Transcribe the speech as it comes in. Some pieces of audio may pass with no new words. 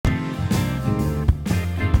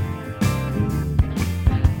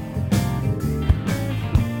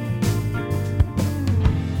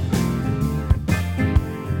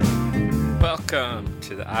Welcome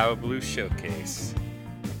to the Iowa Blues Showcase,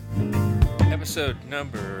 episode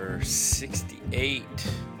number 68.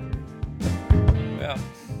 Well,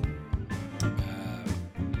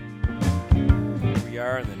 here we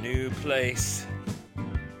are in the new place.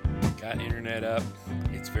 Got internet up.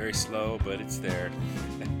 It's very slow, but it's there.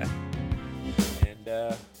 And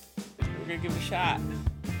we're going to give it a shot.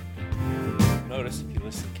 Notice if you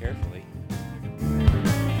listen carefully.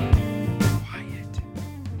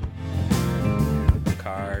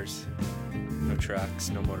 Cars, no trucks,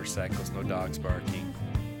 no motorcycles, no dogs barking.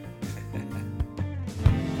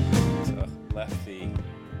 So left the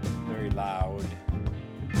very loud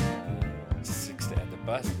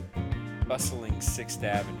bustling 6th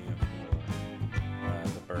Avenue for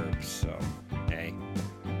the burbs. So hey,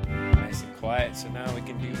 nice and quiet. So now we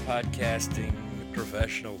can do podcasting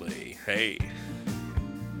professionally. Hey,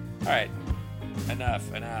 all right, enough.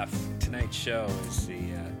 Tonight's show is the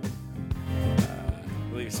I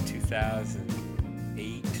believe it's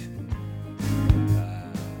 2008,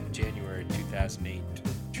 January 2008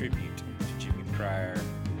 tribute to Jimmy Pryor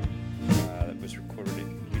that was recorded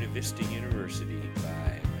at Buena Vista University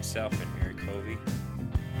by myself and Erick Hovey.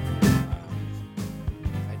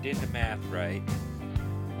 I did the math right.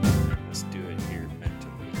 Let's do it here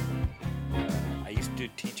mentally. I used to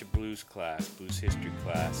teach a blues history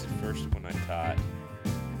class. The first one I taught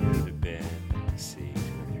would have been,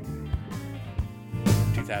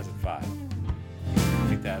 2005.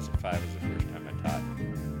 2005 was the first time I taught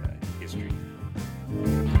history.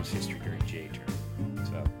 It was history during J term.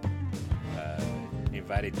 So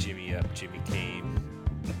invited Jimmy up. Jimmy came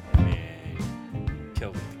and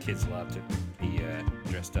killed it. The kids loved it. He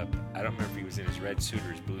dressed up. I don't remember if he was in his red suit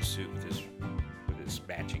or his blue suit with his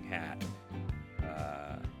matching hat.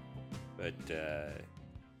 But the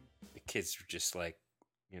kids were just like,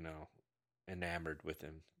 enamored with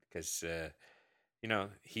him because.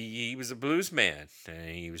 He was a blues man,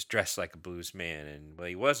 and he was dressed like a blues man, and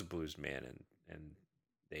he was a blues man, and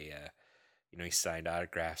they, he signed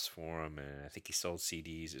autographs for him, and I think he sold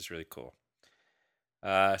CDs. It was really cool.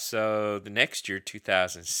 So the next year,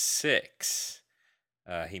 2006,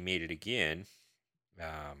 he made it again,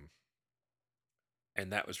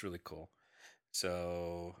 and that was really cool.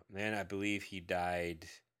 So then I believe he died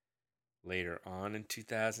later on in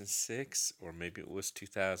 2006, or maybe it was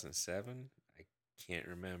 2007. Can't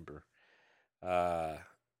remember.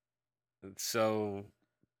 So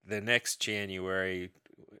the next January,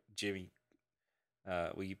 Jimmy,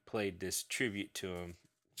 we played this tribute to him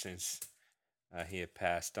since he had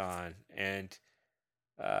passed on, and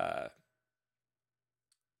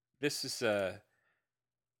this is an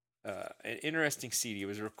interesting CD. It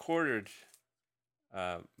was recorded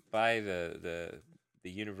by the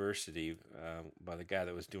university by the guy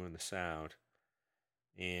that was doing the sound.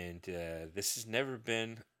 And this has never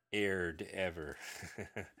been aired ever.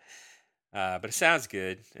 But it sounds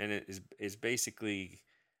good. And it is basically,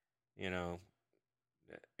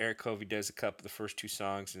 Erick Hovey does the first two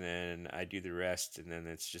songs, and then I do the rest. And then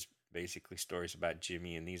it's just basically stories about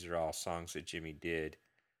Jimmy. And these are all songs that Jimmy did.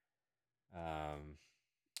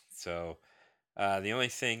 So the only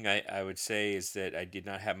thing I would say is that I did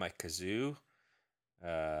not have my kazoo,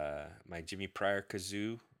 my Jimmy Pryor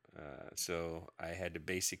kazoo. So I had to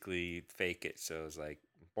basically fake it. So it was like,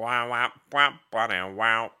 wow, wow, wow, wow,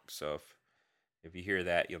 wow. So if you hear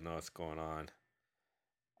that, you'll know what's going on.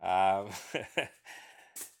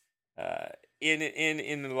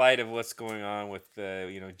 In the light of what's going on with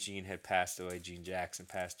Gene had passed away. Gene Jackson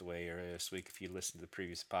passed away earlier this week. If you listened to the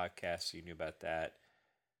previous podcast, you knew about that.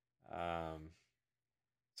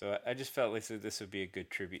 So I just felt like this would be a good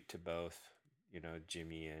tribute to both,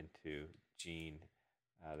 Jimmy and to Gene.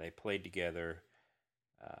 They played together.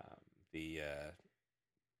 The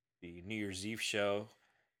New Year's Eve show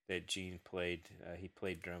that Gene played, he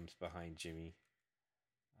played drums behind Jimmy.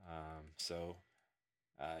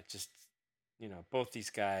 Just both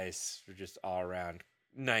these guys were just all around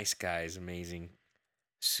nice guys, amazing,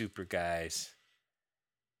 super guys.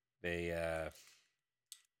 They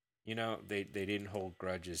they didn't hold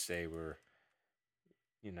grudges. They were,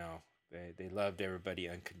 They loved everybody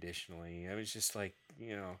unconditionally. It was just like,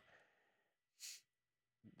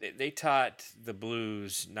 they taught the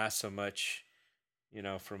blues not so much,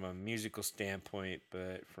 from a musical standpoint,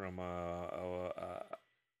 but from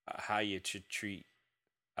how you should treat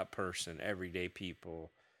a person, everyday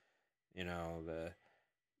people.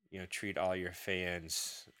 Treat all your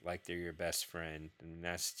fans like they're your best friend, and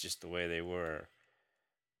that's just the way they were.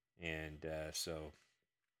 And so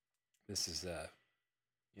this is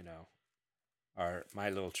my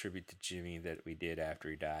little tribute to Jimmy that we did after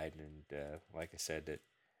he died, and like I said, that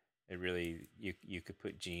it really you could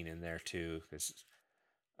put Gene in there too, because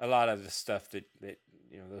a lot of the stuff that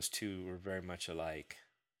those two were very much alike.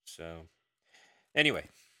 So anyway,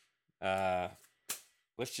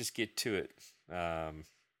 let's just get to it,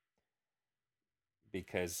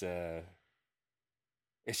 because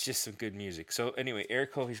it's just some good music. So anyway,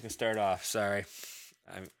 Erick Hovey's gonna start off. Sorry,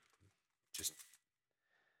 I'm just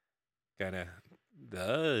kind of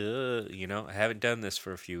I haven't done this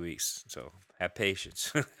for a few weeks, so have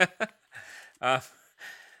patience.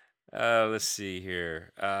 Let's see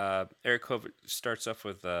here. Erick Hovey starts off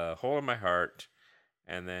with "Hole in My Heart,"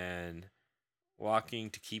 and then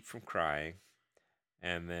 "Walking to Keep from Crying,"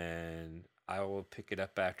 and then I will pick it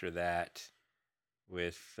up after that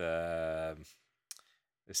with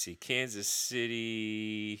let's see, Kansas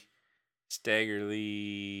City,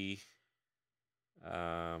 Staggerly.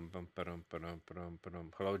 Hello,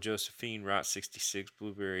 Josephine, Route 66,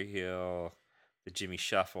 Blueberry Hill, the Jimmy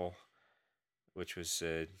Shuffle, which was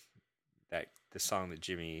the song that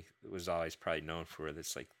Jimmy was always probably known for.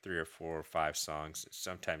 That's like 3 or 4 or 5 songs.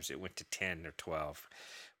 Sometimes it went to 10 or 12,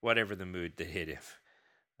 whatever the mood that hit him.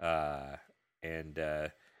 And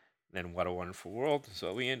then What a Wonderful World is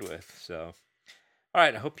what we end with. So, all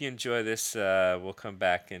right, I hope you enjoy this. We'll come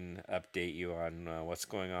back and update you on what's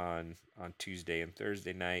going on Tuesday and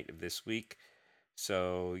Thursday night of this week.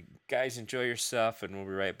 So, guys, enjoy yourself, and we'll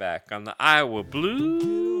be right back on the Iowa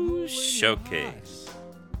Blues Showcase.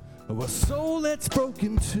 Of a soul that's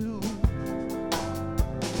broken too.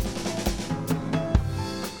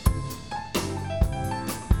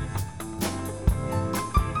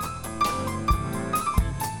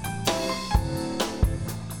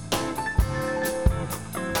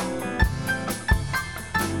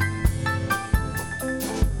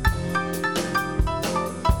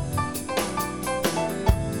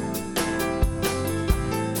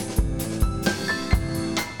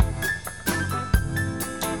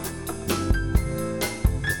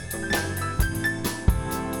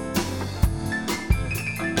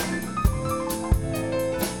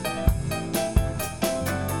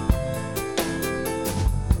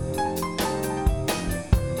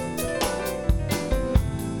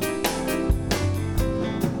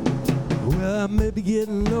 I may be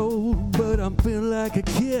getting old, but I'm feeling like a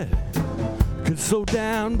kid. Could slow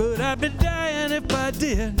down, but I'd be dying if I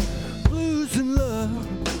did. Blues and love,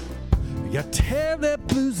 you got to have that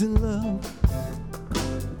blues and love.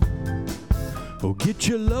 Oh, get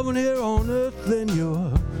your loving here on earth, then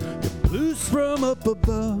your blues from up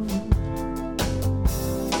above.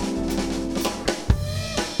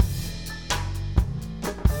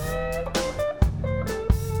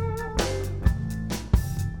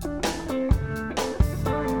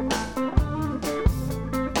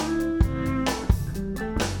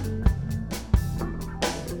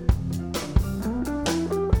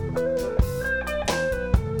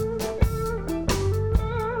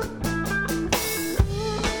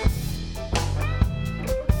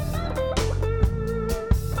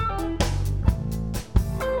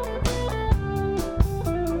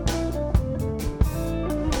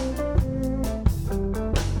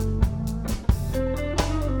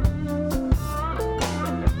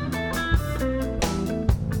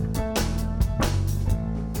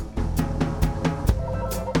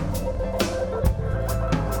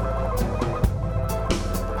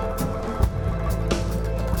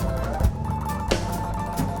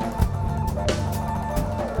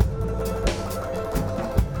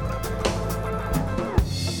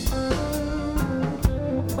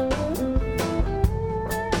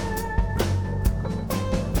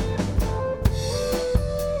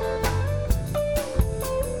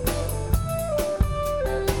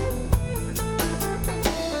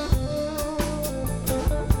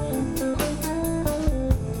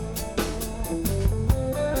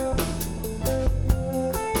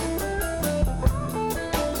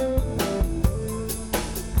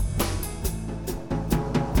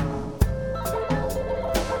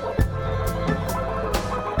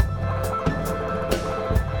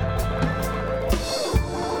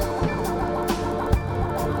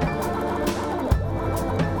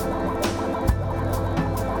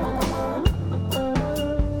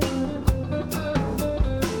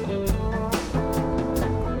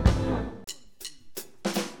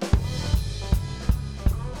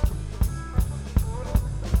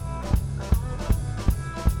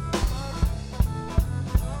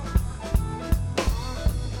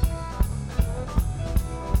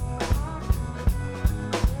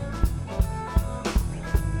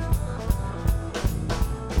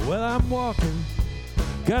 Well, I'm walking,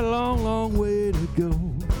 got a long, long way to go.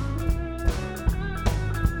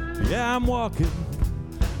 Yeah, I'm walking,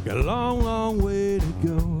 got a long, long way to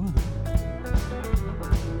go.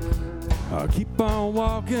 I'll keep on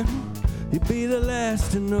walking, you'll be the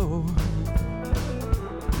last to know.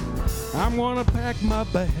 I'm gonna pack my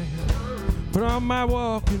bag, put on my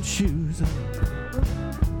walking shoes.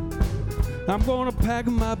 I'm gonna pack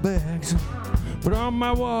my bags, put on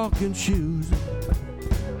my walking shoes.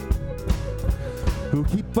 We'll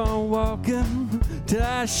keep on walking till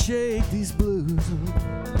I shake these blues.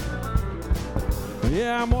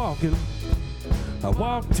 Yeah, I'm walking, I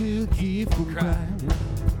walk to keep from crying.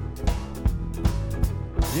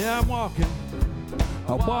 Yeah, I'm walking,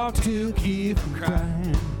 I walk to keep from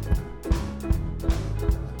crying.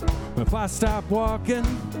 If I stop walking,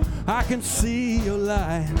 I can see your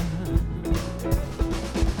light.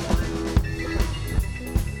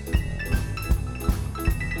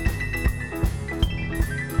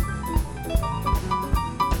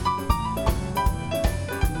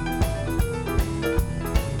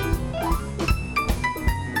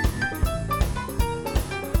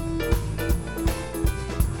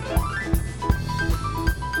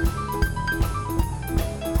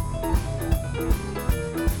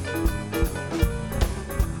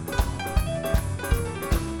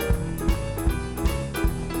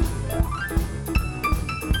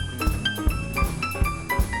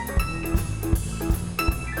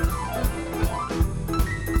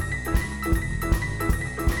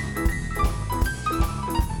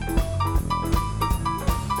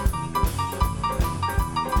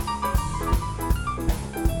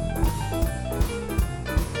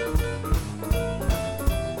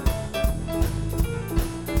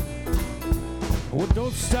 Well,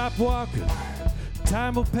 don't stop walking,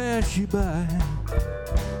 time will pass you by.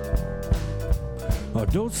 Oh,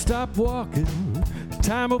 don't stop walking,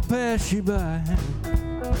 time will pass you by.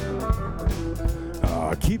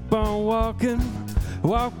 Oh, keep on walking,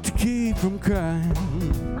 walk to keep from crying.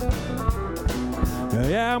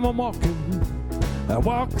 Yeah, I'm walking, I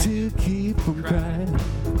walk to keep from crying.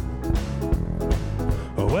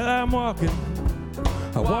 Oh, well, I'm walking,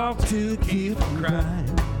 I walk to keep from crying.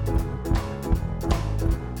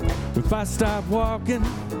 If I stop walking,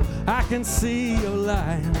 I can see your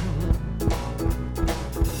light.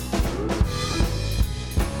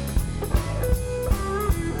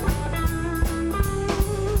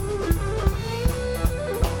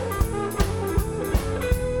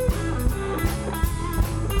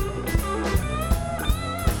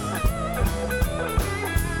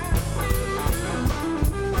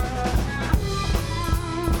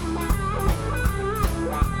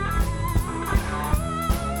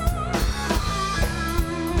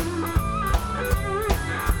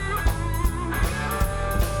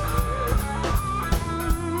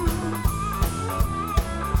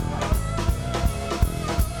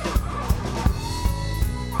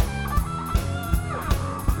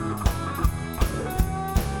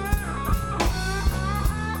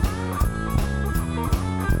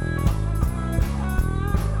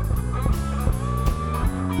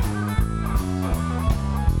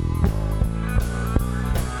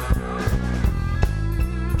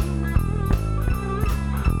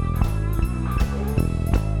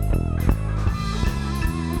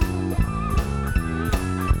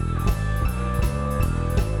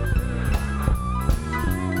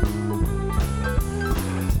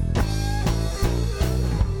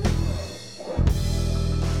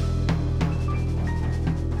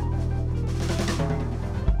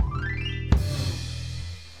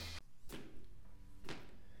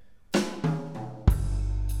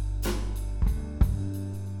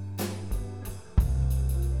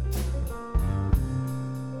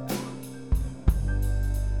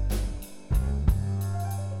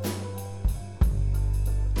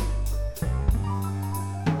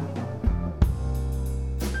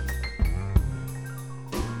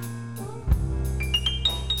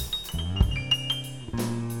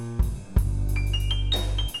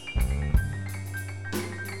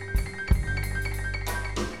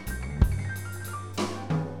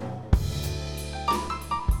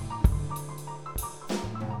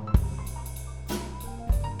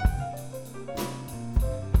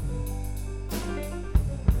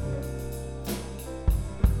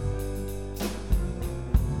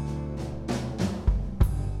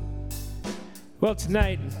 Well,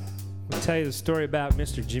 tonight, I'll tell you the story about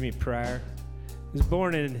Mr. Jimmy Pryor. He was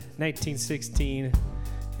born in 1916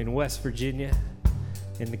 in West Virginia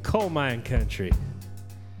in the coal mine country,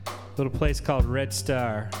 a little place called Red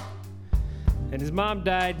Star. And his mom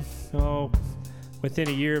died, within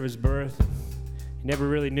a year of his birth. He never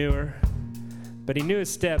really knew her, but he knew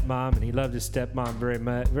his stepmom, and he loved his stepmom very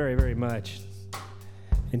much, very, very much.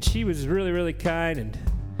 And she was really, really kind, and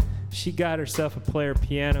she got herself a player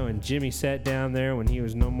piano, and Jimmy sat down there when he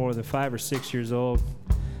was no more than 5 or 6 years old,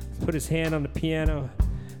 put his hand on the piano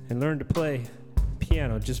and learned to play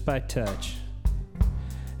piano just by touch.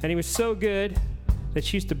 And he was so good that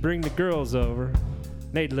she used to bring the girls over,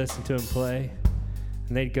 and they'd listen to him play,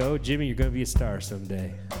 and they'd go, "Jimmy, you're going to be a star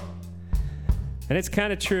someday." And it's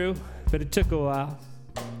kind of true, but it took a while.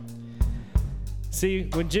 See,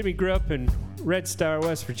 when Jimmy grew up in Red Star,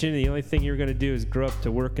 West Virginia, the only thing you were going to do is grow up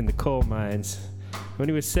to work in the coal mines. When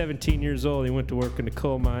he was 17 years old, he went to work in the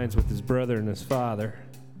coal mines with his brother and his father.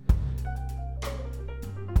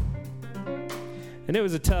 And it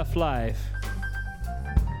was a tough life.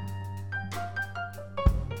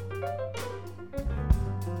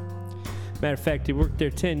 Matter of fact, he worked there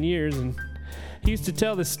 10 years, and he used to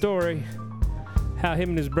tell this story how him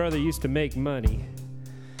and his brother used to make money.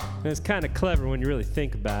 And it's kind of clever when you really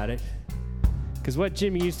think about it, because what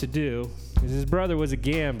Jimmy used to do is his brother was a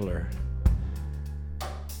gambler.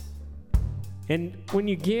 And when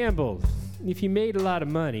you gambled, if you made a lot of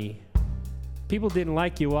money, people didn't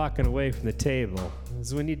like you walking away from the table.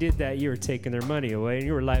 Because when you did that, you were taking their money away, and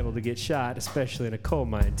you were liable to get shot, especially in a coal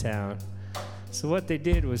mine town. So what they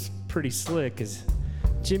did was pretty slick, is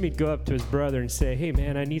Jimmy'd go up to his brother and say, "Hey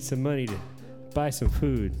man, I need some money to buy some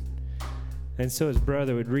food." And so his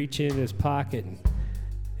brother would reach into his pocket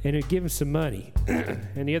and he'd give him some money.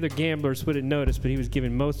 And the other gamblers wouldn't notice, but he was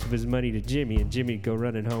giving most of his money to Jimmy, and Jimmy'd go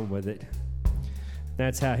running home with it.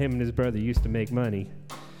 That's how him and his brother used to make money.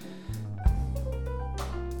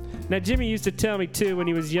 Now, Jimmy used to tell me, too, when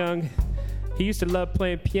he was young, he used to love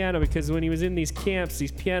playing piano because when he was in these camps,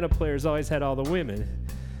 these piano players always had all the women.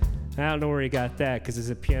 I don't know where he got that, because as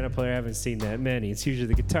a piano player, I haven't seen that many. It's usually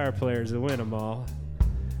the guitar players that win them all.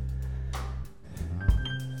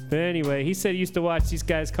 But anyway, he said he used to watch these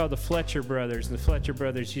guys called the Fletcher Brothers, and the Fletcher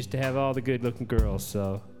Brothers used to have all the good-looking girls,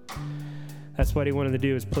 so that's what he wanted to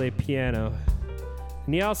do, is play piano.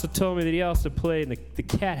 And he also told me that he also played in the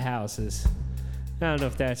cat houses. I don't know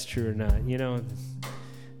if that's true or not. You know,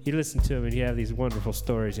 you listen to him and you have these wonderful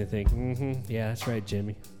stories and you think, yeah, that's right,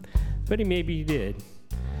 Jimmy. But maybe he did.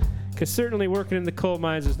 Because certainly working in the coal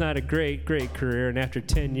mines was not a great career, and after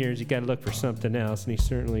 10 years you got to look for something else, and he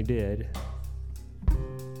certainly did.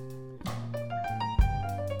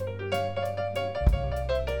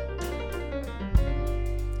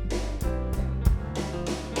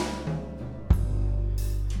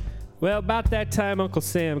 Well, about that time, Uncle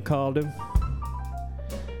Sam called him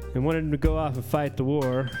and wanted him to go off and fight the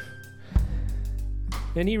war.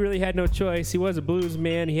 And he really had no choice. He was a blues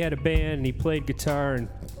man, he had a band, and he played guitar and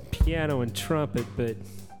piano and trumpet, but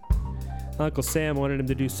Uncle Sam wanted him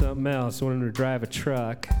to do something else. He wanted him to drive a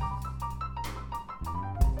truck.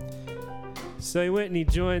 So he went and he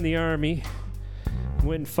joined the Army,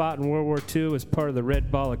 went and fought in World War II as part of the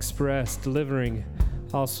Red Ball Express, delivering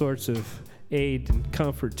all sorts of aid and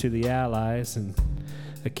comfort to the Allies, and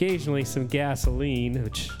occasionally some gasoline,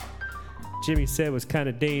 which Jimmy said was kind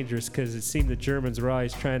of dangerous because it seemed the Germans were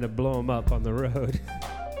always trying to blow him up on the road.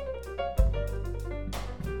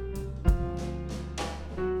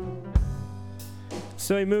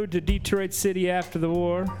 So he moved to Detroit City after the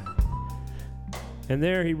war, and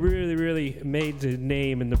there he really made the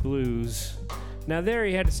name in the blues. Now there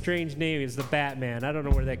he had a strange name. He was the Batman. I don't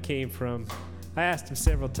know where that came from. I asked him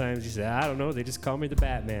several times. He said, "I don't know. They just call me the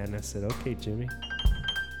Batman." I said, "Okay, Jimmy."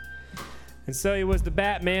 And so he was the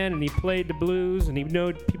Batman, and he played the blues, and he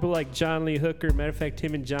knew people like John Lee Hooker. Matter of fact,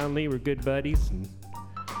 him and John Lee were good buddies, and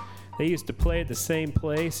they used to play at the same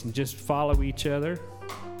place and just follow each other.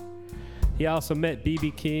 He also met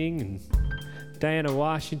B.B. King and Diana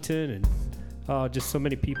Washington and just so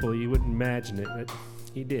many people you wouldn't imagine it, but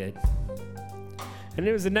he did. And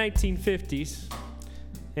it was the 1950s,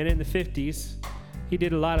 and in the 50s, he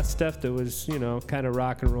did a lot of stuff that was, you know, kind of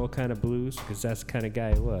rock and roll, kind of blues, because that's the kind of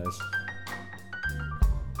guy he was.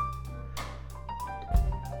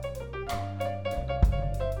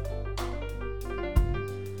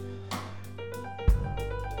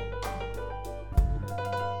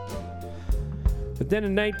 But then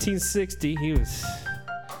in 1960, he was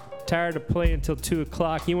tired of playing until 2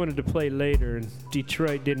 o'clock. He wanted to play later, and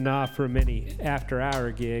Detroit didn't offer him any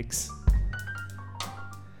after-hour gigs.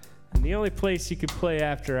 And the only place you could play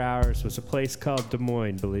after hours was a place called Des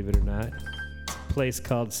Moines, believe it or not. It's a place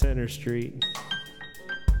called Center Street,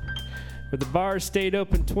 where the bars stayed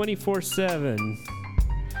open 24/7.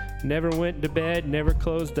 Never went to bed, never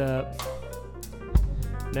closed up.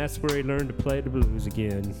 And that's where he learned to play the blues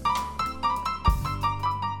again.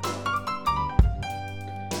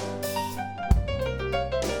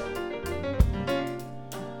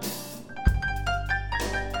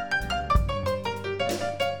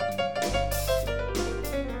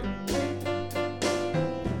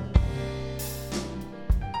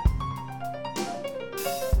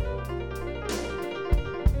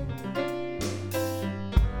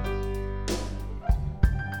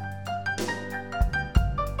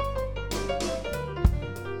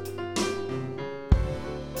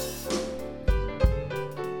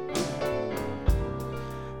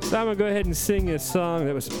 So I'm going to go ahead and sing a song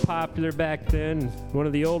that was popular back then, one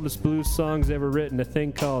of the oldest blues songs ever written, a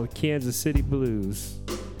thing called Kansas City Blues.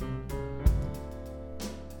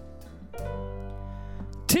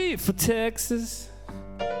 T for Texas,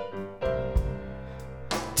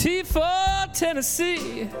 T for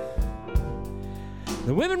Tennessee.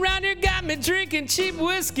 The women round here got me drinking cheap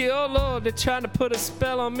whiskey. Oh Lord, they're trying to put a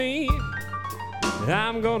spell on me.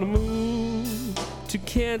 I'm gonna move to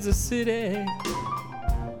Kansas City.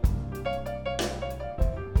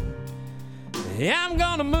 I'm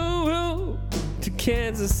gonna move to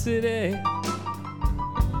Kansas City.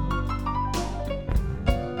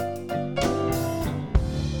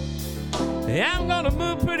 I'm gonna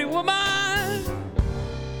move, pretty woman,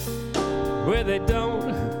 where they don't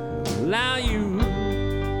allow you.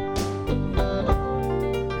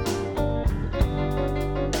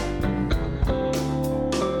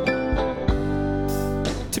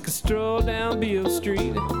 Took a stroll down Beale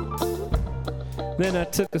Street, then I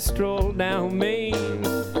took a stroll down Main.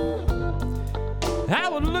 I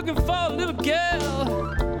was looking for a little girl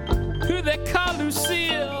who they call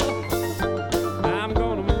Lucille. I'm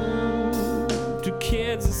gonna move to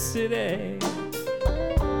Kansas City.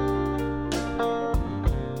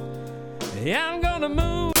 I'm gonna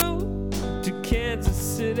move to Kansas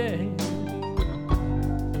City.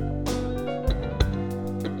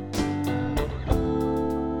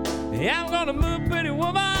 I'm gonna move, pretty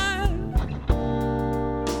woman,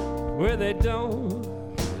 where they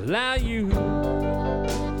don't allow you.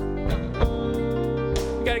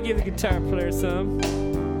 Gotta give the guitar player some.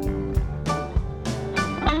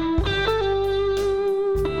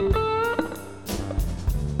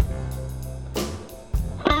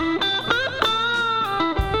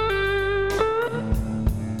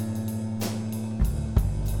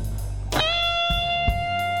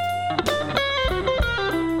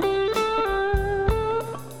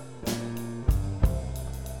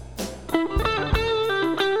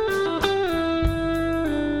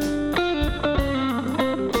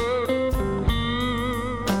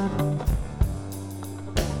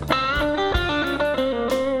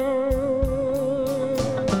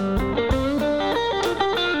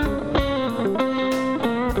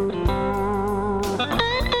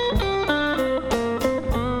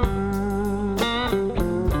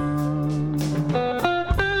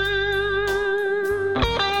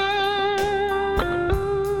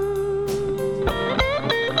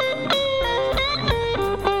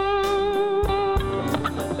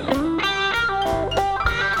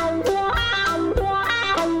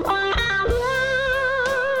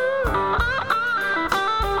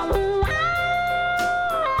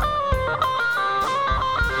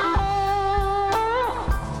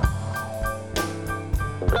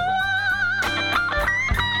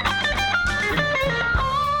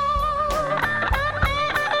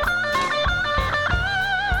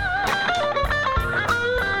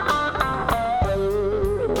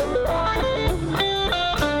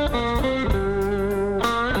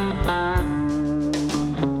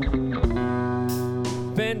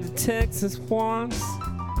 Texas once,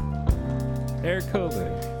 Erick Hovey,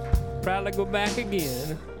 probably go back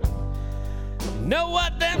again. Know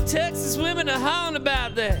what them Texas women are howling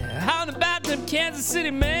about there, howling about them Kansas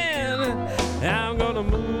City men. I'm gonna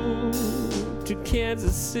move to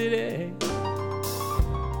Kansas City.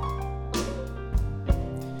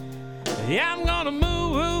 Yeah, I'm gonna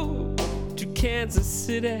move to Kansas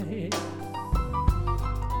City.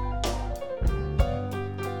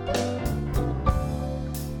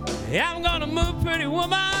 I'm gonna move, pretty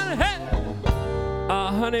woman, hey,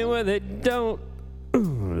 honey, where they don't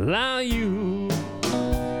allow you.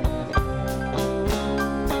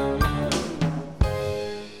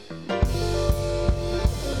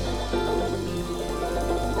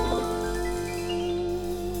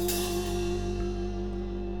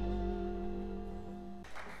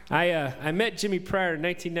 I met Jimmy Pryor in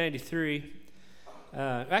 1993.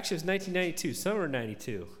 Actually, it was 1992, summer of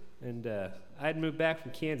 92. And I had moved back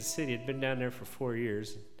from Kansas City. I'd been down there for 4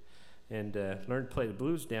 years and learned to play the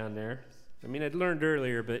blues down there. I mean, I'd learned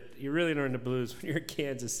earlier, but you really learn the blues when you're in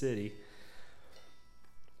Kansas City.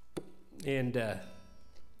 And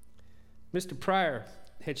Mr. Pryor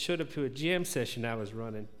had showed up to a jam session I was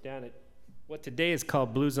running down at what today is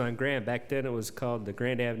called Blues on Grand. Back then it was called the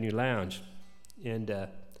Grand Avenue Lounge. And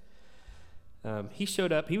he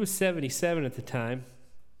showed up. He was 77 at the time.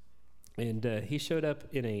 And he showed up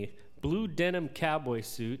in a blue denim cowboy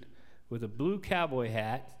suit with a blue cowboy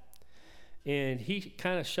hat. And he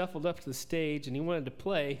kind of shuffled up to the stage, and he wanted to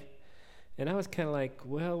play. And I was kind of like,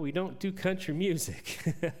 well, we don't do country music.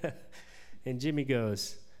 And Jimmy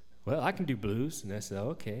goes, well, I can do blues. And I said,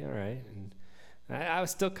 okay, all right. And I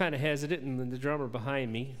was still kind of hesitant, and the drummer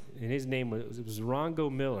behind me, and his name was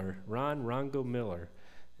Rongo Miller, Rongo Miller.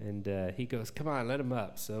 And he goes, come on, let him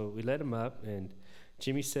up. So we let him up, and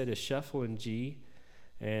Jimmy said a shuffle in G.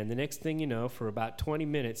 And the next thing you know, for about 20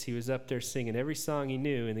 minutes, he was up there singing every song he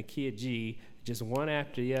knew in the key of G, just one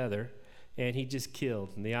after the other. And he just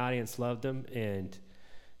killed. And the audience loved him. And,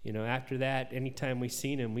 you know, after that, anytime we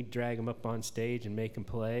seen him, we'd drag him up on stage and make him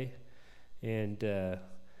play. And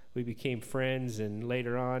we became friends. And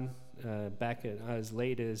later on, back at as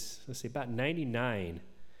late as, let's see, about 99,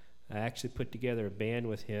 I actually put together a band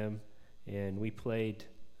with him. And we played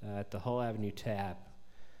at the Hull Avenue Tap.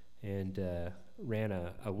 And ran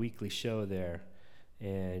a weekly show there,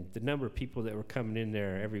 and the number of people that were coming in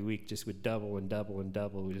there every week just would double and double and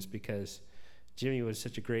double, just because Jimmy was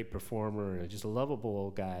such a great performer and just a lovable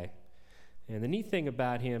old guy. And the neat thing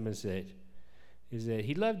about him is that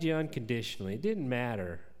he loved you unconditionally. It didn't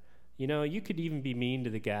matter, you know. You could even be mean to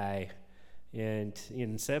the guy, and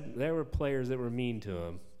there were players that were mean to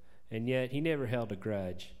him, and yet he never held a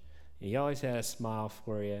grudge. He always had a smile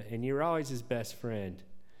for you, and you were always his best friend.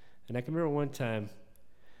 And I can remember one time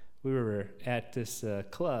we were at this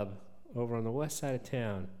club over on the west side of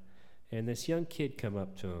town, and this young kid come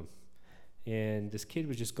up to him. And this kid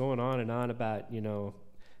was just going on and on about, you know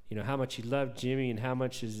how much he loved Jimmy and how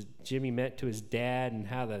much Jimmy meant to his dad, and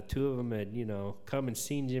how the two of them had, come and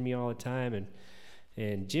seen Jimmy all the time.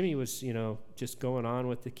 And Jimmy was, just going on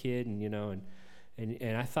with the kid,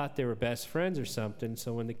 and I thought they were best friends or something.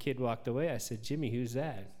 So when the kid walked away, I said, Jimmy, who's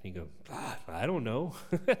that? He goes, I don't know.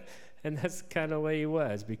 And that's kind of the way he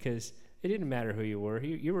was, because it didn't matter who you were.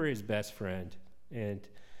 You were his best friend. And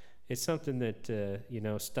it's something that,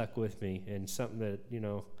 stuck with me, and something that,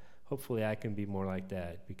 hopefully I can be more like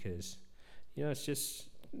that, because, it's just,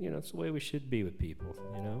 it's the way we should be with people,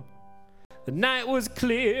 The night was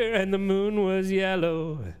clear and the moon was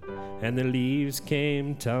yellow, and the leaves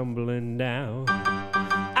came tumbling down.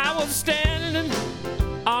 I was standing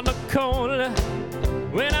on the corner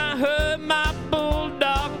when I heard my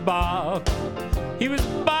bulldog bark. He was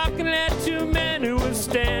barking at two men who were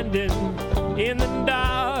standing in the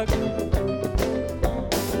dark.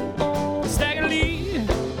 Stagger Lee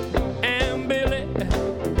and Billy,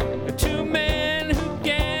 two men who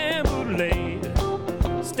gambled late.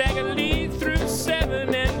 Stagger Lee threw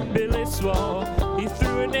 7 and Billy swore he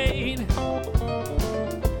threw an 8.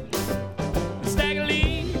 Stagger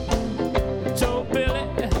Lee told Billy,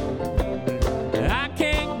 I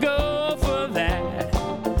can't go for that.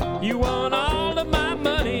 You want all of my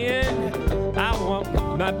money and I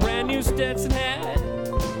want my brand new Stetson hat.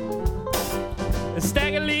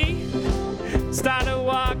 Stagger Lee started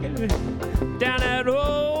walking down that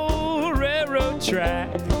old railroad track.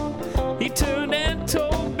 He turned and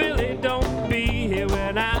told Billy, don't be here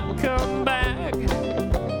when I come back.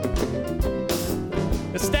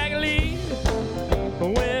 Stagger Lee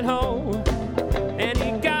went home and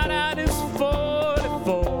he got out his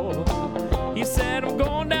 44. He said, I'm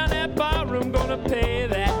going down that bar room, gonna pay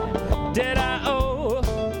that debt I owe.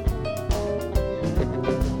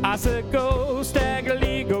 I said, go, Stagger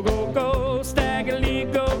Lee, go, go, go, Stagger Lee,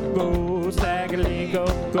 go, go, Stagger Lee, go,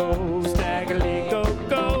 go, Stagger Lee, go,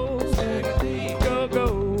 go, Stagger Lee, go,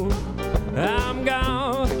 go. I'm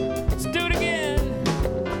gone. Let's do it again.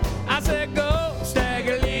 I said, go,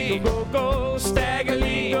 Stagger Lee, go, go, Stagger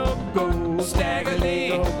Lee, go, go, Stagger Lee,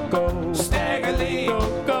 go, go, Stagger Lee, go,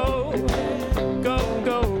 go, go,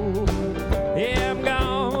 go. Yeah, I'm gone.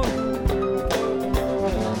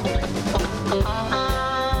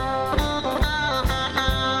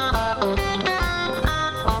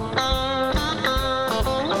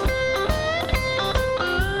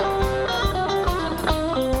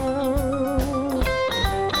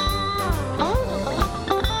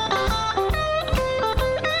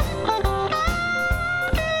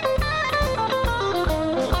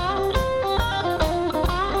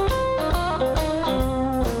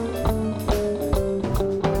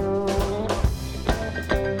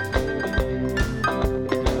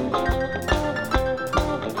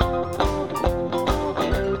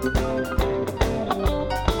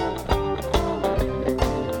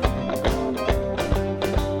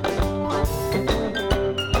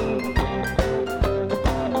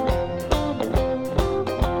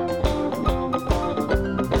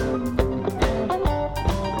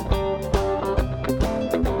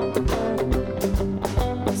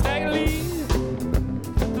 Stagger Lee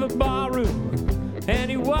to the barroom, and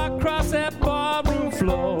he walked across that barroom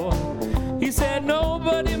floor. He said,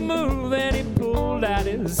 nobody move, and he pulled out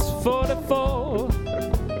his 44.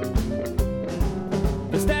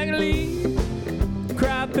 Stagger Lee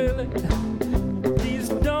cried, Billy, please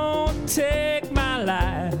don't take my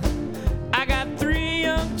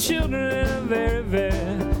children and a very,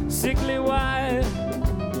 very sickly wife.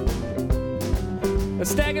 A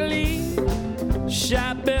Stagger Lee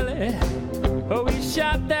shot Billy. Oh, he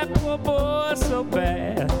shot that poor boy so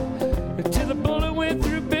bad, until the bullet went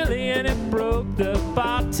through Billy and it broke the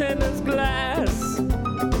bartender's glass.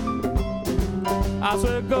 I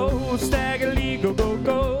said, go, Stagger Lee, go, go,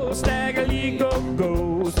 go, Stagger Lee, go,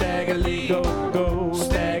 go, Stagger Lee, go, go,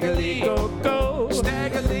 Stagger Lee, go, go,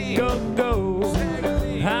 Stagger Lee, go, go,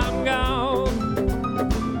 I'm gone.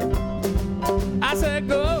 I said,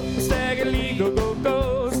 go, Stagger Lee, go, go,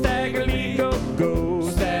 go, Stagger Lee, go, go,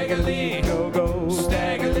 Stagger Lee, go, go,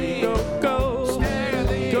 Stagger Lee, go, go, Stagger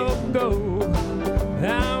Lee, go, go,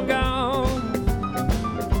 I'm gone.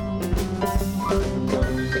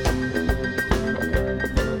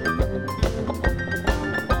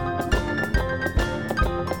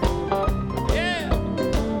 Yeah.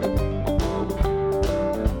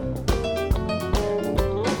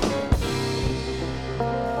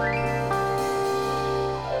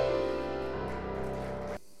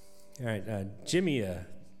 All right, Jimmy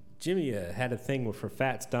had a thing for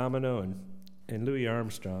Fats Domino and Louis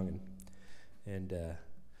Armstrong, and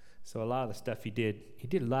so a lot of the stuff he did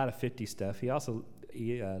a lot of 50 stuff. He also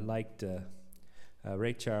liked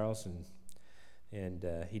Ray Charles, and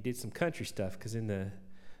he did some country stuff, because in the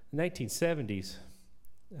 1970s,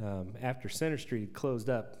 after Center Street had closed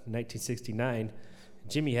up in 1969,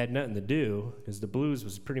 Jimmy had nothing to do because the blues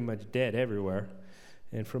was pretty much dead everywhere.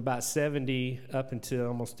 And from about 70 up until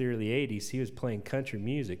almost the early 80s, he was playing country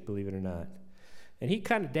music, believe it or not. And he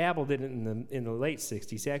kind of dabbled in it in the late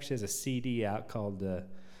 60s. He actually has a CD out called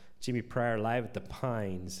Jimmy Pryor Live at the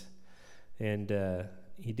Pines. And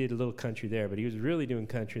he did a little country there, but he was really doing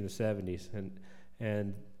country in the 70s.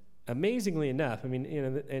 And amazingly enough, I mean,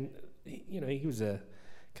 he was a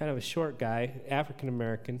kind of a short guy, African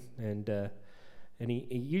American, and he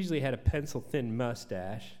usually had a pencil-thin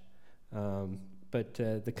mustache. But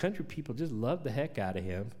the country people just loved the heck out of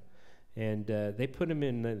him, and they put him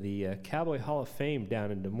in the Cowboy Hall of Fame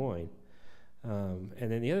down in Des Moines. And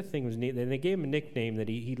then the other thing was neat. Then they gave him a nickname that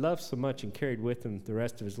he loved so much and carried with him the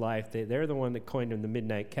rest of his life. They're the one that coined him the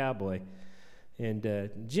Midnight Cowboy. And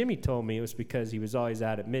Jimmy told me it was because he was always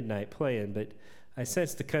out at midnight playing, but I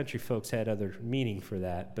sensed the country folks had other meaning for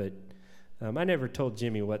that. But I never told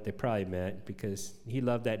Jimmy what they probably meant, because he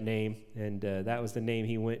loved that name, and that was the name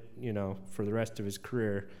he went, for the rest of his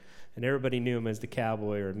career. And everybody knew him as the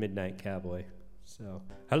Cowboy or Midnight Cowboy. So,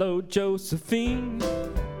 hello, Josephine,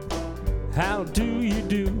 how do you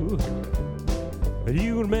do?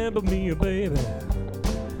 You remember me, baby,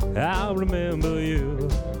 I remember you.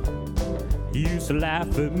 You used to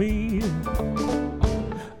laugh at me,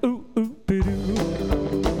 ooh, ooh,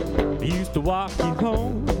 be-doo. I used to walk you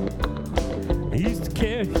home, I used to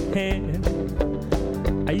carry your hand,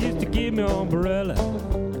 I used to give me an umbrella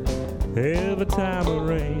every time it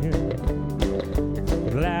rained.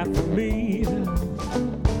 Laugh at me,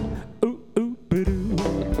 ooh, ooh, be-doo.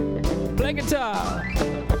 Play guitar.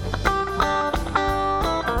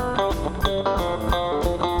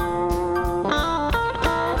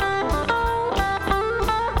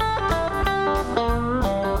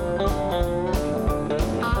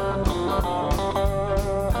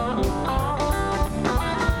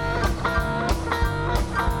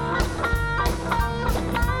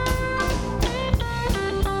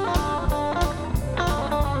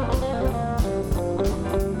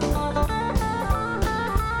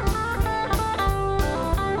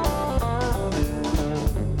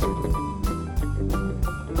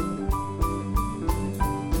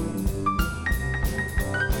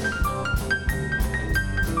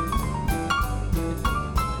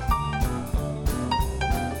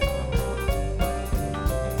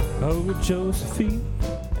 Oh, Josephine,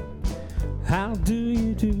 how do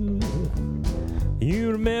you do?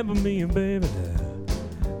 You remember me, baby,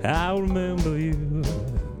 I remember you.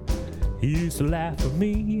 You used to laugh at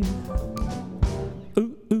me,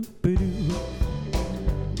 ooh, ooh, be-doo.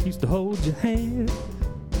 Used to hold your hand,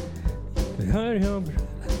 carry your umbrella.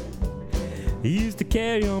 You used to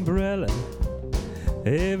carry your umbrella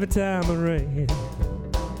every time it rained.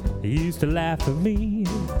 You used to laugh at me,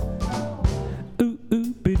 ooh,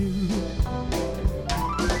 ooh, be-doo.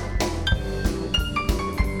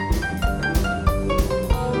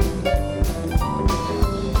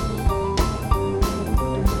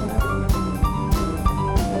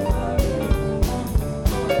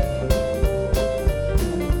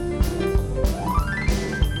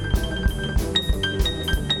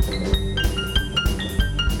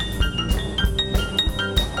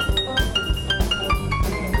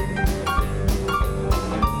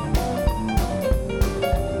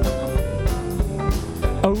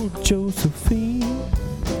 Josephine,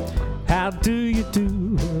 how do you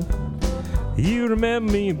do? You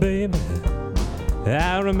remember me, baby,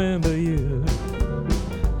 I remember you.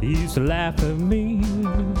 You used to laugh at me.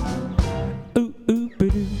 Ooh, ooh,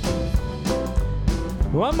 ba-doo.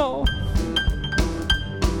 One more.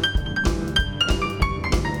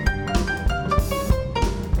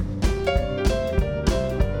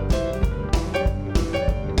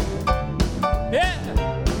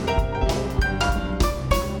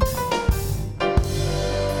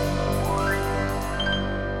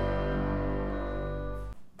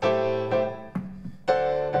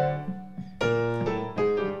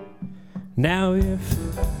 Now if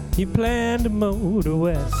you plan to motor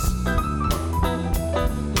west,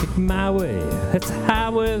 take my way, that's the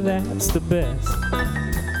highway, that's the best.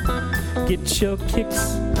 Get your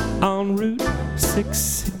kicks on Route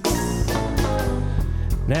 66.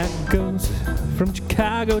 That goes from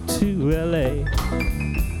Chicago to LA,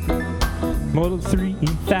 more than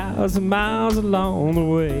 3,000 miles along the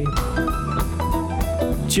way.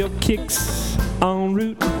 Get your kicks on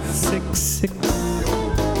Route 66.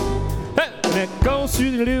 That goes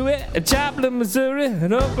through the Louis, Joplin, Missouri,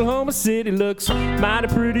 and Oklahoma City. Looks mighty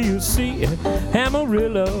pretty, you'll see.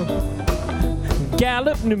 Amarillo,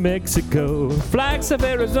 Gallup, New Mexico, Flagstaff,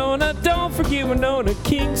 Arizona. Don't forget Winona,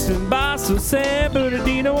 Kingston, Boston, San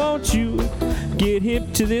Bernardino. Won't you get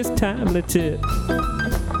hip to this timely tip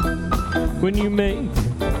when you make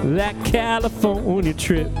that California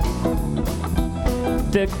trip?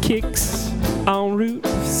 The kicks on Route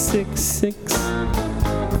 66.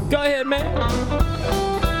 Go ahead, man.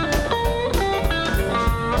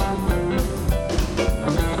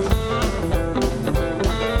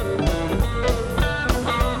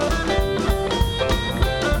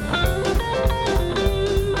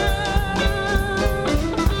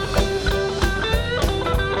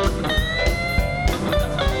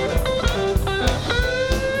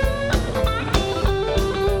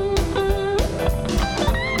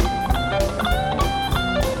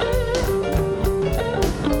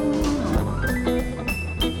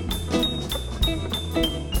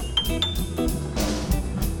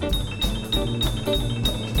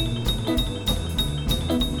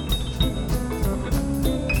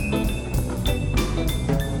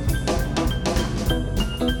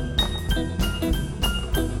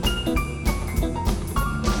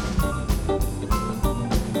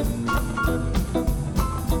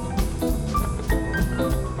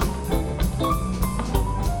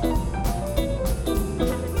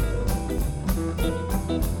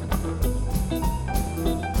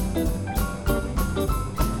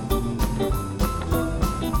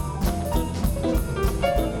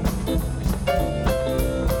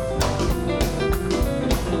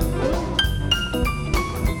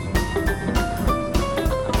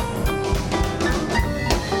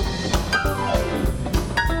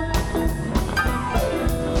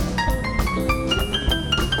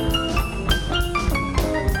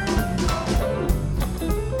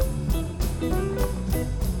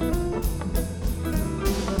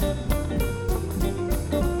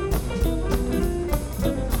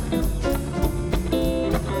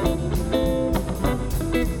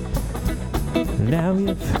 Now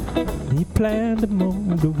if you plan to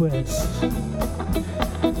move to west,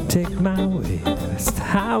 take my way, that's the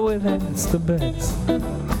highway, that's the best.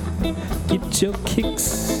 Get your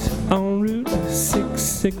kicks on Route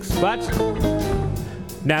 66. Watch.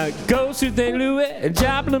 Now it goes through St. Louis,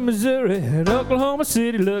 Joplin, Missouri, and Oklahoma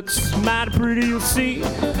City. Looks mighty pretty, you'll see.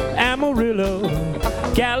 Amarillo,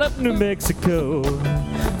 Gallup, New Mexico,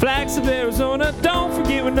 Flagstaff, Arizona. Don't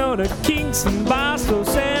forget Winona, Kingston, Boston,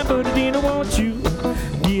 San Bernardino. Won't you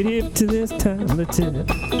get hip to this timely tip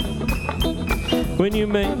when you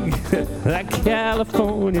make that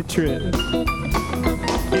California trip?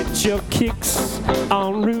 Get your kicks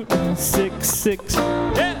on Route 66.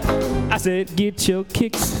 Yeah. I said get your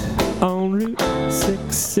kicks on Route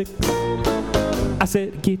 66. I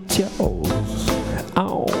said get yours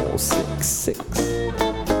on 66.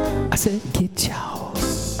 I said get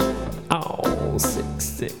yours on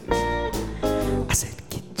 66. I said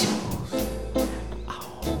get yours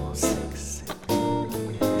on 66.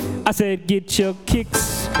 I said get your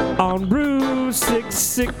kicks on Route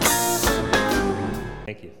 66.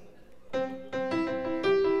 Thank you.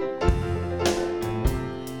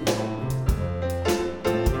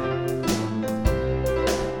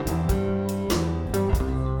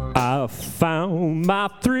 I found my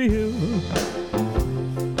thrill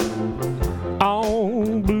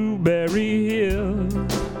on Blueberry Hill.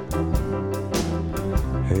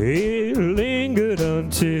 It lingered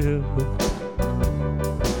until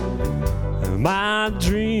my my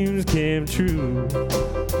dreams came true.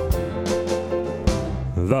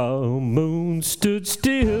 The moon stood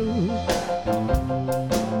still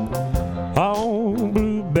on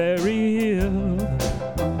Blueberry Hill.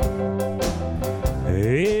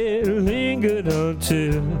 It lingered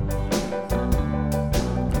until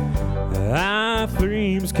our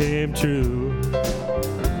dreams came true.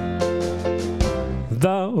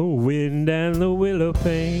 The wind and the willow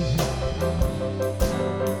pane,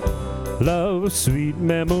 love, sweet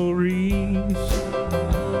memories.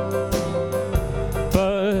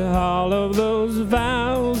 But all of those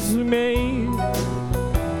vows we made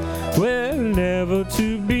were never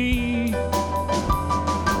to be.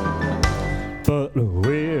 But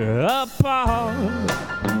we're apart.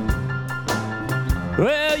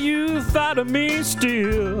 Well, you thought of me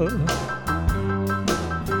still,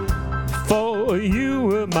 for you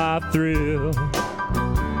were my thrill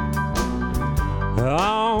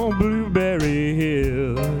on Blueberry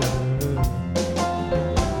Hill.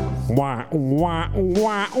 Wah, wah,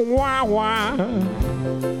 wah, wah, wah.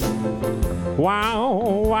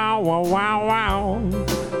 Wow, wow, wow, wow, wow.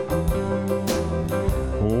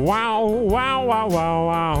 Wow, wow, wow, wow,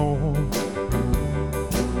 wow.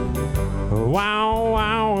 Wow,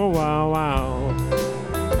 wow, wow, wow.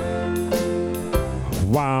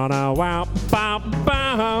 Wow, now, wow, bow,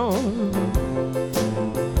 bow.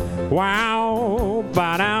 Wow,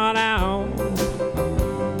 bow, down, down.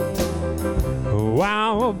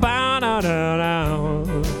 Wow, bow, down,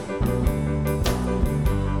 down.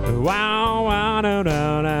 Wow, wow, down,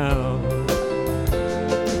 down, down.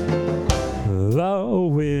 The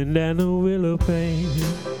wind and the willow pane,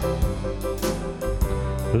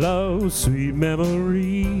 love, sweet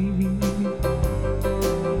memory.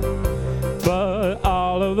 But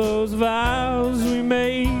all of those vows we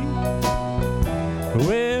made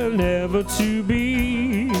were never to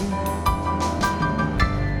be.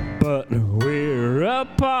 But we're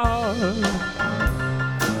apart.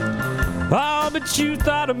 Oh, but you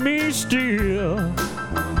thought of me still,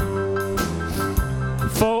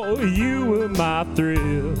 for you were my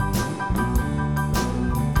thrill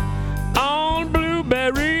on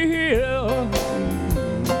Blueberry Hill.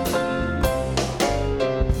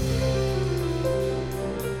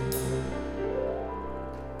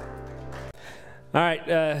 All right,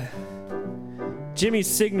 Jimmy's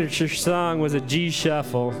signature song was a G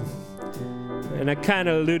shuffle, and I kind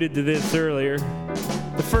of alluded to this earlier.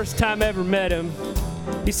 The first time I ever met him,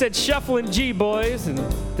 he said, "Shuffle in G, boys," and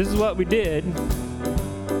this is what we did.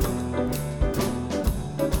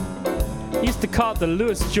 He used to call it the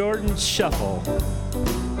Louis Jordan Shuffle.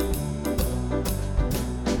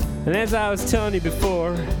 And as I was telling you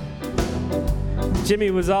before,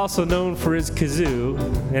 Jimmy was also known for his kazoo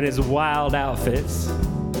and his wild outfits.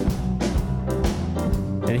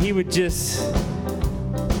 And he would just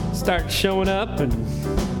start showing up and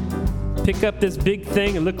pick up this big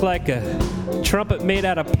thing. It looked like a trumpet made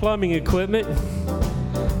out of plumbing equipment.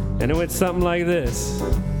 And it went something like this.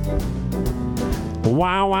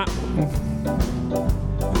 Wow, wow.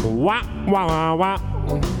 Wow, wow, wow.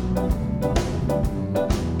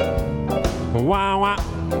 Wow, wow.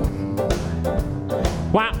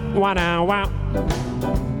 Wow, wow, now, wow.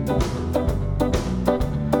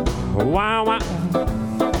 Wow, wow.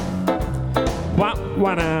 Wow,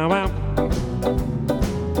 wow, now, wow.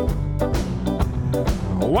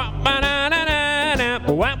 Wow,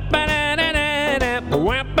 ba-da-da-da-da. Wow, ba-da-da-da-da.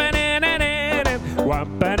 Wow, ba-da-da-da-da. Wow,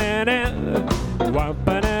 ba-da-da. Wow,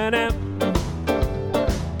 ba-da-da.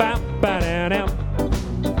 Bow, ba-da-da.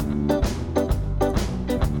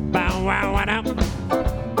 Bow, wow, wow, now.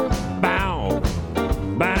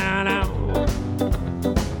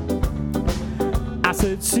 I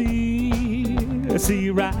said, see,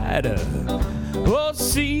 rider, oh,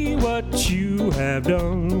 see what you have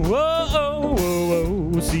done. Whoa, oh,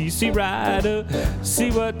 oh, oh, see, rider,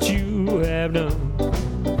 see what you have done.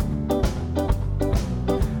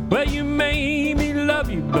 Well, you made me love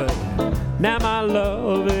you, but now my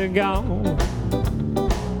love is gone.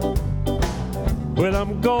 Well,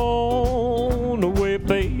 I'm gone away,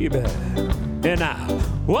 baby, and I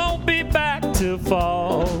won't be back till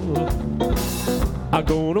fall. I'm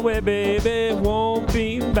going away, baby, won't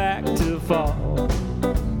be back till fall.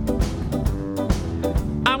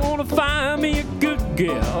 I wanna find me a good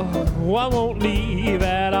girl who I won't leave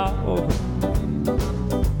at all.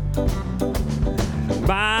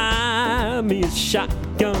 Buy me a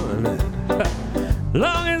shotgun,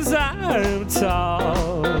 long as I'm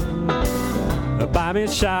tall. Buy me a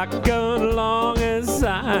shotgun, long as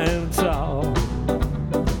I'm tall.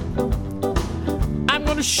 I'm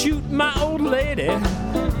gonna shoot my old lady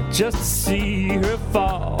just to see her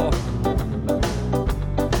fall.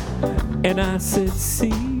 And I said,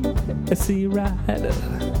 see, rider,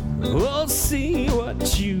 oh, see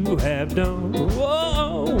what you have done.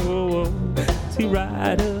 Whoa, whoa, whoa. See,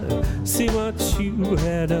 rider, see what you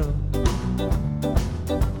have done.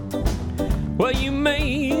 Well, you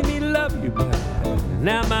made me love you back.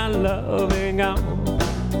 Now my love ain't gone.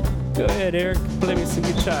 Go ahead, Eric, play me some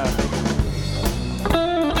guitar.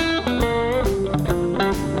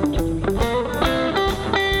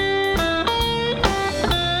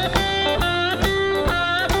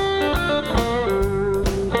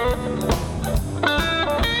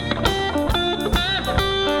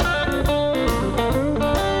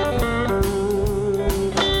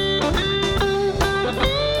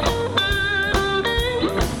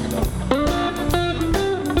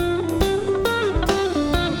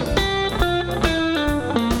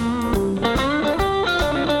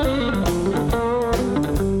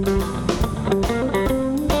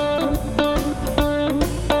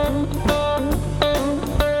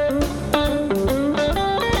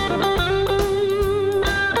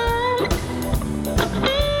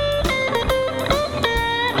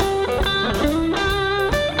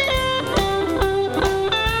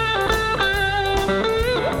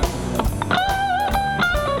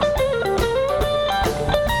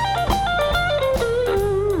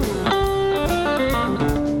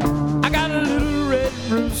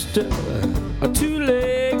 Two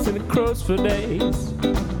legs and it crows for days.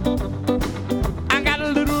 I got a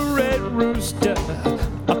little red rooster,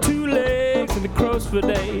 2 legs and it crows for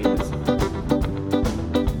days.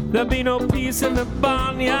 There'll be no peace in the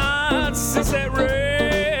barnyard since that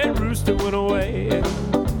red rooster went away.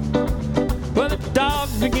 Well, the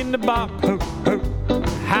dogs begin to bark,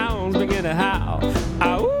 hounds begin to howl.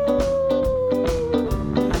 Ow!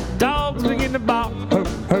 Dogs begin to bark,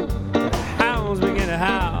 hounds begin to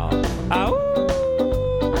howl. Ow!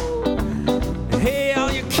 Hey,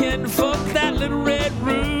 all you kinfolk, that little red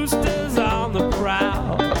rooster's on the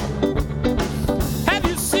prowl. Have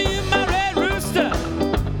you seen my red rooster?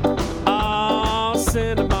 Oh,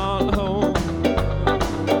 send him on home.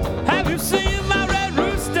 Have you seen my red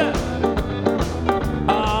rooster?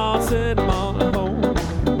 Oh, send him on home.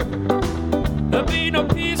 There'll be no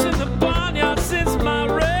peace in the barnyard since my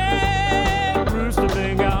red rooster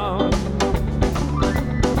been gone.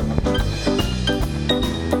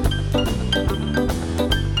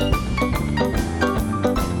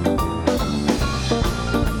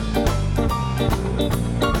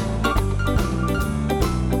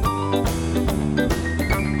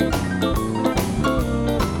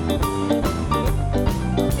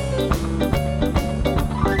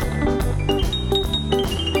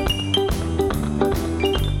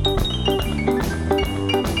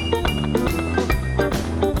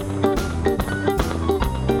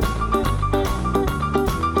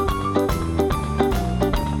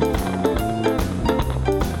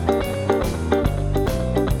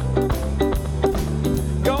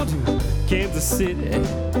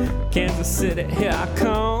 Kansas City, here I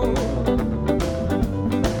come.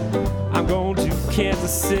 I'm going to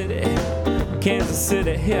Kansas City,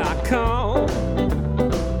 here I come.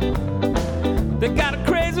 They got a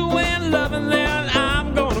crazy way of loving there, and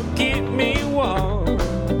I'm gonna get me one.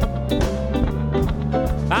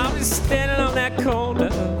 I'll be standing on that corner,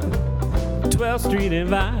 12th Street and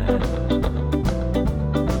Vine,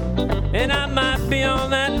 and I might be on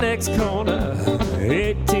that next corner,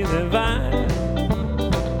 18th and Vine.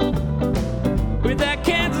 With that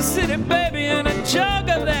Kansas City baby and a jug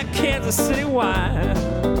of that Kansas City wine.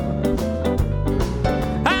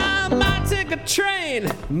 I might take a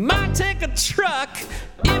train, might take a truck.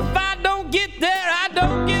 If I don't get there, I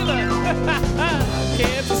don't give a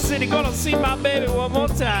Kansas City, gonna see my baby one more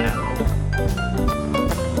time.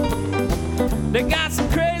 They got some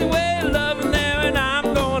crazy way of loving there, and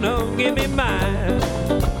I'm gonna give me mine.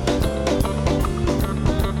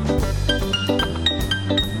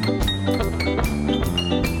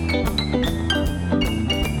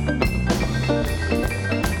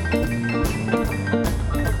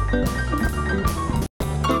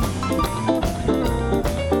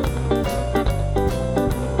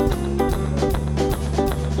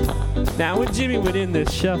 Now, when Jimmy went in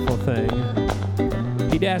this shuffle thing,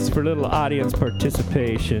 he'd ask for a little audience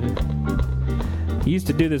participation. He used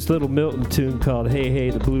to do this little Milton tune called Hey,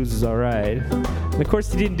 Hey, the Blues is Alright. And of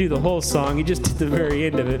course, he didn't do the whole song, he just did the very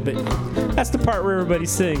end of it, but that's the part where everybody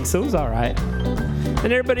sings, so it was alright.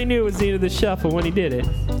 And everybody knew it was the end of the shuffle when he did it.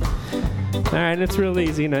 Alright, and it's real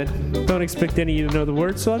easy, and I don't expect any of you to know the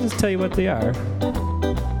words, so I'll just tell you what they are.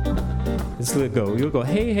 Let's go. You'll go,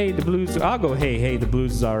 hey, hey, the blues. I'll go, hey, hey, the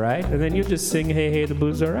blues is all right. And then you'll just sing, hey, hey, the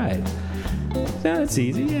blues is all right. No, that's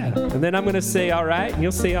easy, yeah. And then I'm going to say all right, and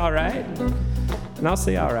you'll say all right, and I'll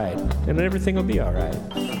say all right, and then everything will be all right.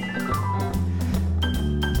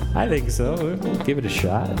 I think so. We'll give it a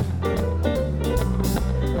shot.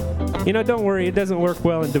 You know, don't worry, it doesn't work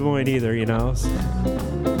well in Des Moines either, you know.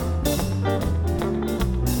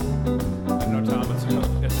 No, Tom,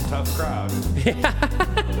 it's a tough crowd.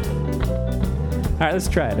 All right, let's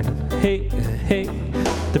try it. Hey, hey,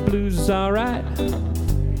 the blues is all right.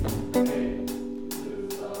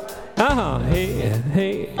 Uh-huh, hey,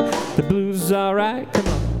 hey, the blues is all right. Come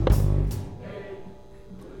on.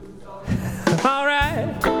 All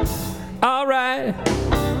right, all right,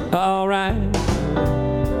 all right.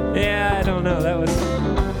 Yeah, I don't know.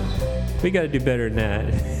 We got to do better than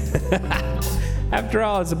that. After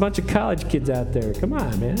all, it's a bunch of college kids out there. Come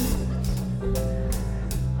on, man.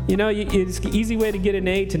 You know, it's an easy way to get an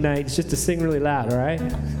A tonight. It's just to sing really loud, all right?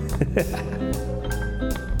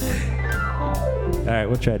 All right,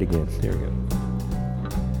 we'll try it again. Here we go.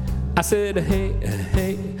 I said, hey,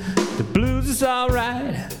 hey, the blues is all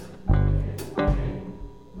right.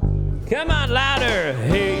 Come on, louder.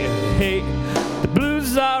 Hey, hey, the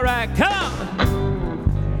blues is all right. Come on.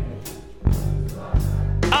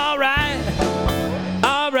 All right,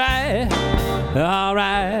 all right, all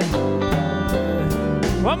right.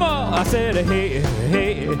 One more. I said, hey,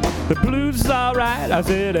 hey, the blues is all right. I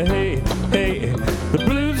said, hey, hey, the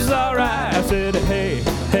blues is all right. I said, hey,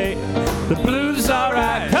 hey, the blues is all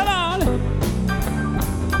right. Come on.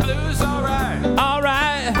 Blues all right. All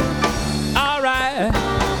right, all right,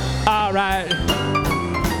 all right.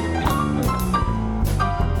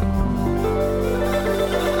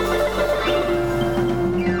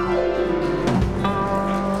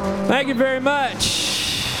 Thank you very much.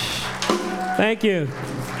 Thank you.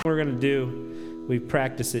 We're going to do, we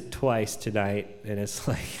practiced it twice tonight, and it's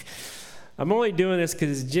like, I'm only doing this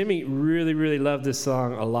because Jimmy really, really loved this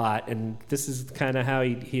song a lot, and this is kind of how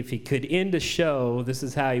if he could end a show, this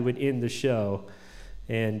is how he would end the show.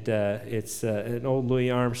 And it's an old Louis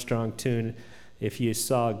Armstrong tune. If you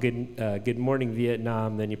saw Good Morning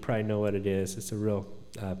Vietnam, then you probably know what it is. It's a real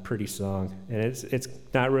pretty song, and it's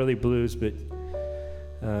not really blues, but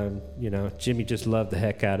you know, Jimmy just loved the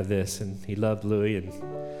heck out of this, and he loved Louis, and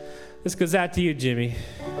this goes out to you, Jimmy.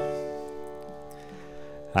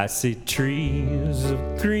 I see trees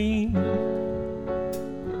of green,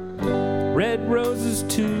 red roses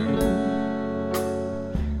too.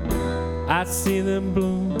 I see them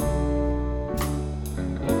bloom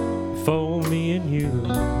for me and you,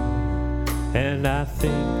 and I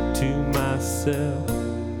think to myself,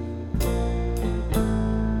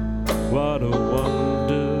 what a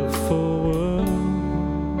wonderful world.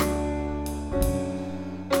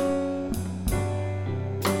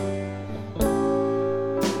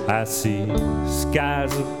 I see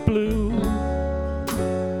skies of blue,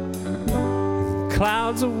 and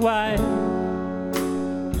clouds of white,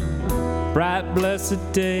 bright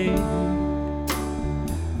blessed day,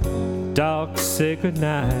 dark sacred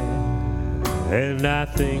night, and I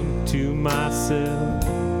think to myself,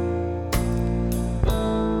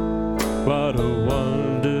 what a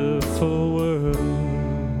wonderful world.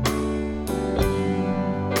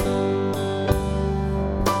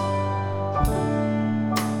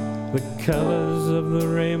 The colors of the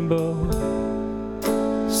rainbow,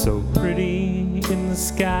 so pretty in the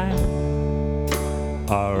sky,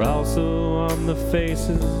 are also on the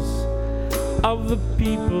faces of the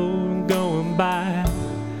people going by.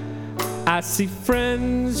 I see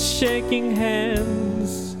friends shaking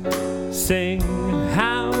hands, saying,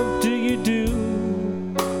 how do you do?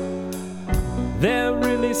 They're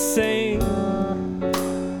really saying,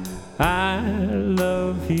 I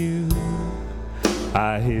love you.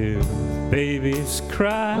 I hear babies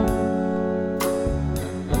cry,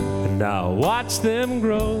 and I watch them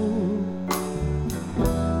grow.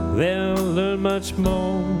 They'll learn much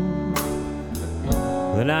more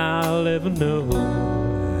than I'll ever know.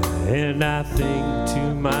 And I think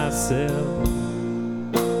to myself,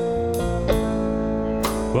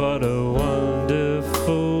 what a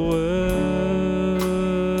wonderful world,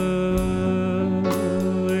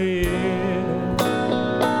 yeah.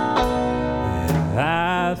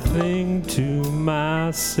 I think to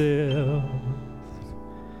myself,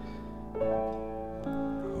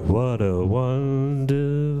 what a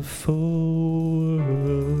wonderful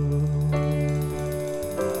world.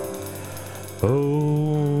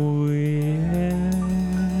 Oh, yeah.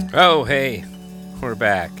 Oh, hey, we're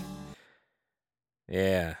back.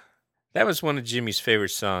 Yeah, that was one of Jimmy's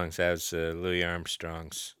favorite songs. That was Louis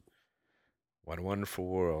Armstrong's "What a Wonderful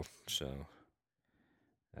World." So,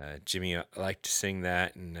 Jimmy liked to sing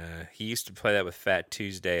that, and he used to play that with Fat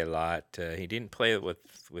Tuesday a lot. He didn't play it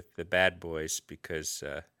with the Bad Boys because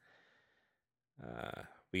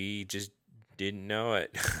we just didn't know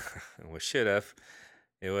it. We should have.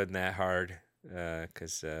 It wasn't that hard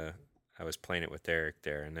because I was playing it with Eric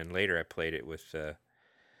there, and then later I played it with the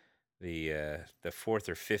fourth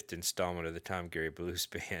or fifth installment of the Tom Gary Blues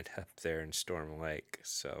Band up there in Storm Lake.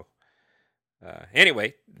 So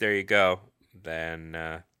anyway, there you go.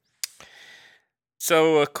 Then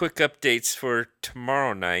so quick updates for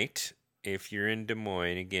tomorrow night. If you're in Des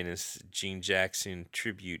Moines, again, it's Gene Jackson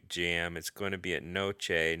Tribute Jam. It's going to be at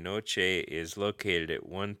Noche. Noche is located at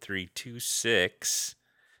 1326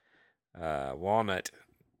 Walnut,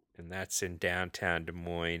 and that's in downtown Des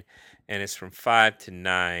Moines. And it's from 5 to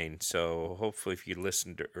 9. So hopefully if you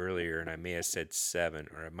listened earlier, and I may have said 7,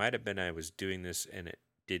 or it might have been I was doing this and it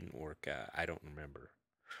didn't work out. I don't remember.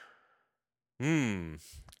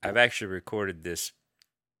 I've actually recorded this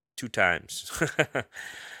 2 times.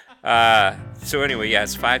 So anyway, yeah,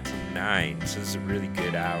 it's 5 to 9. So this is really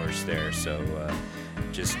good hours there. So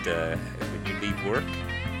just when you leave work,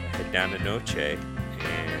 head down to Noche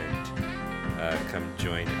and come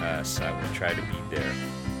join us. I will try to be there.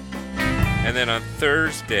 And then on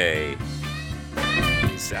Thursday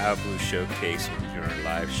is Al Blue Showcase. We'll be doing our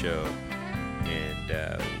live show, and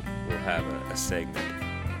we'll have a segment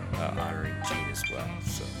honoring Gene as well.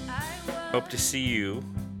 So hope to see you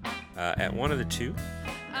at one of the two.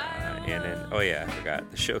 And then, oh yeah, I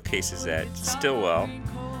forgot, the showcase is at Stillwell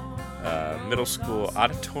Middle School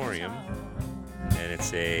Auditorium, and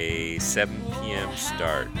it's a 7 p.m.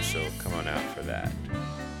 start, so come on out for that.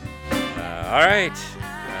 All right,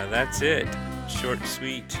 that's it. Short and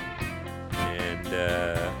sweet, and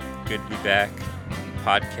good to be back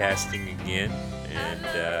podcasting again. And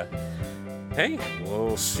hey,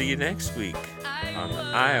 we'll see you next week on the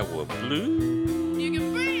Iowa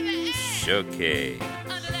Blues Showcase.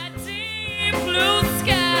 Blue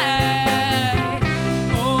sky.